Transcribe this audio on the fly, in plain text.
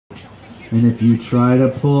And if you try to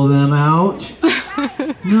pull them out,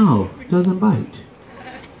 no, it doesn't bite.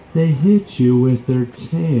 They hit you with their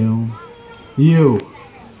tail. You,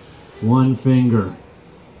 one finger,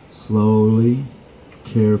 slowly,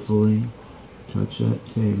 carefully, touch that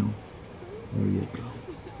tail. There you go.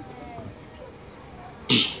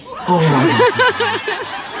 Oh my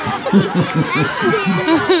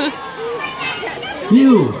God.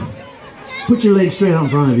 You, put your legs straight out in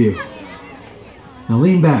front of you. Now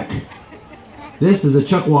lean back. This is a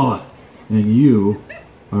chuckwalla, and you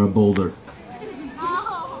are a boulder.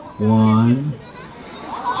 1,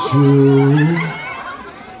 2,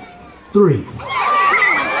 3.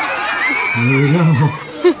 There we go.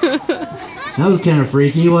 That was kind of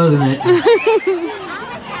freaky, wasn't it?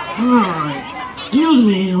 Alright. Excuse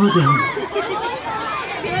me. Look at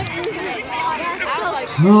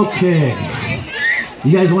me. Okay.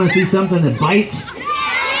 You guys want to see something that bites?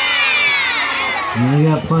 I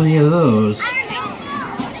got plenty of those.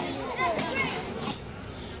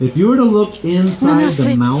 If you were to look inside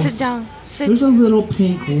the mouth, sit down. Sit. There's a little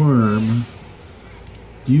pink worm.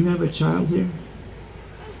 Do you have a child here?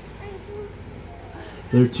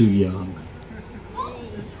 They're too young.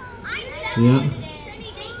 Yeah.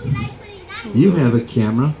 You have a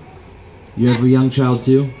camera. You have a young child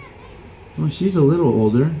too? Oh, she's a little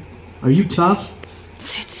older. Are you tough?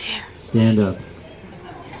 Sit here. Stand up.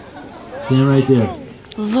 Stand right there.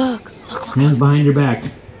 Look. Hands behind your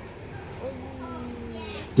back.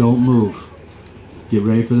 Don't move. Get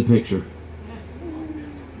ready for the picture.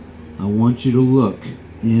 I want you to look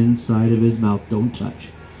inside of his mouth. Don't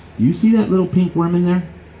touch. You see that little pink worm in there?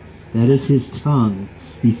 That is his tongue.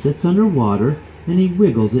 He sits underwater and he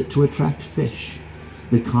wiggles it to attract fish.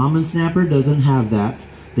 The common snapper doesn't have that.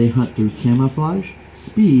 They hunt through camouflage,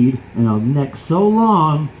 speed, and a neck so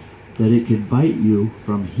long that it could bite you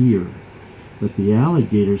from here. But the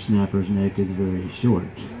alligator snapper's neck is very short.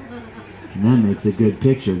 And that makes a good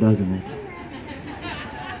picture, doesn't it?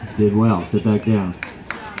 Did well. Sit back down.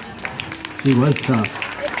 She was tough.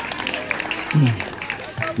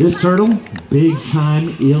 This turtle, big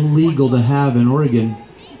time illegal to have in Oregon.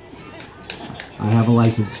 I have a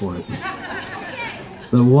license for it.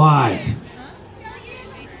 But why?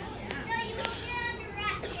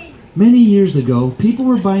 Many years ago, people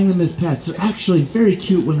were buying them as pets. They're actually very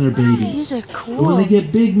cute when they're babies. These are cool. But when they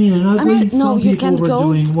get big, mean, and ugly, no, some people were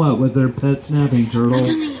doing what with their pet snapping turtles?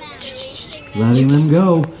 Letting them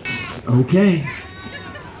go. Okay.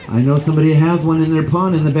 I know somebody has one in their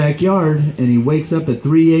pond in the backyard, and he wakes up at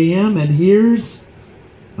 3 a.m. and hears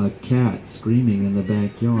a cat screaming in the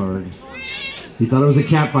backyard. He thought it was a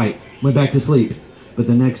cat fight, went back to sleep. But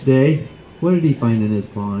the next day, what did he find in his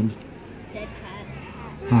pond?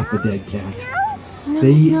 Half a dead cat.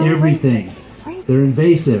 They eat everything. They're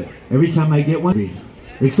invasive. Every time I get one,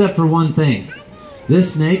 except for one thing.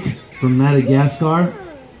 This snake from Madagascar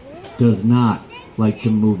does not like to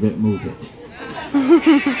move it.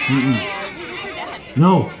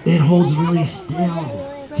 No, it holds really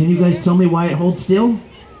still. Can you guys tell me why it holds still?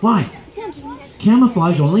 Why?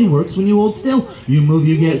 Camouflage only works when you hold still. You move,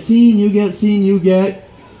 you get seen, you get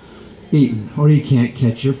eaten, or you can't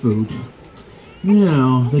catch your food.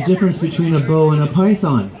 Now, the difference between a boa and a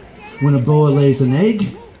python. When a boa lays an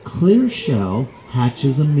egg, clear shell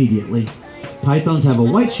hatches immediately. Pythons have a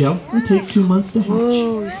white shell and take 2 months to hatch.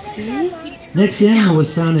 Whoa, see? Next animal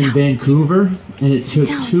was found in Vancouver, and it took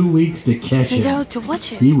 2 weeks to catch him. Sit down to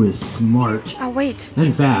watch it. He was smart. Oh, wait.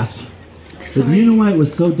 And fast. But do you know why it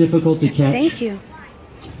was so difficult to catch? Thank you.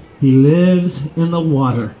 He lives in the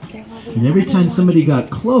water. And every time somebody got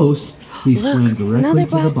close, he swam directly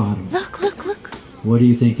to the bottom. Look. What do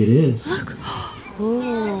you think it is? Look.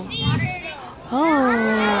 Oh.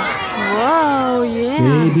 Whoa,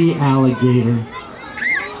 yeah. Baby alligator.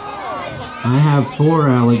 I have 4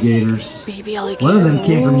 alligators. Baby alligator. One of them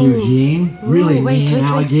came from Eugene. Really mean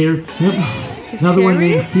alligator. Yep. Another one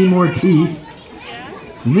named Seymour Teeth.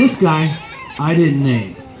 And this guy, I didn't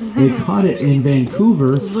name. They caught it in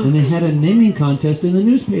Vancouver, and they had a naming contest in the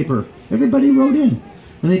newspaper. Everybody wrote in.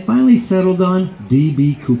 And they finally settled on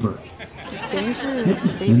D.B. Cooper. Dangerous.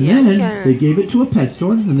 Yep. And then they gave it to a pet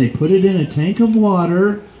store, and they put it in a tank of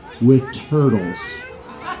water with turtles.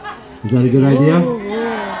 Is that a good idea?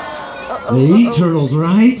 They eat turtles,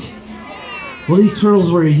 right? Well, these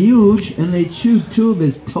turtles were huge, and they chewed 2 of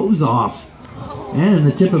his toes off and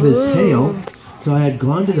the tip of his tail. So I had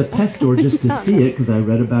gone to the pet store just to see it because I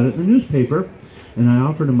read about it in the newspaper, and I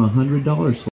offered him $100 for it.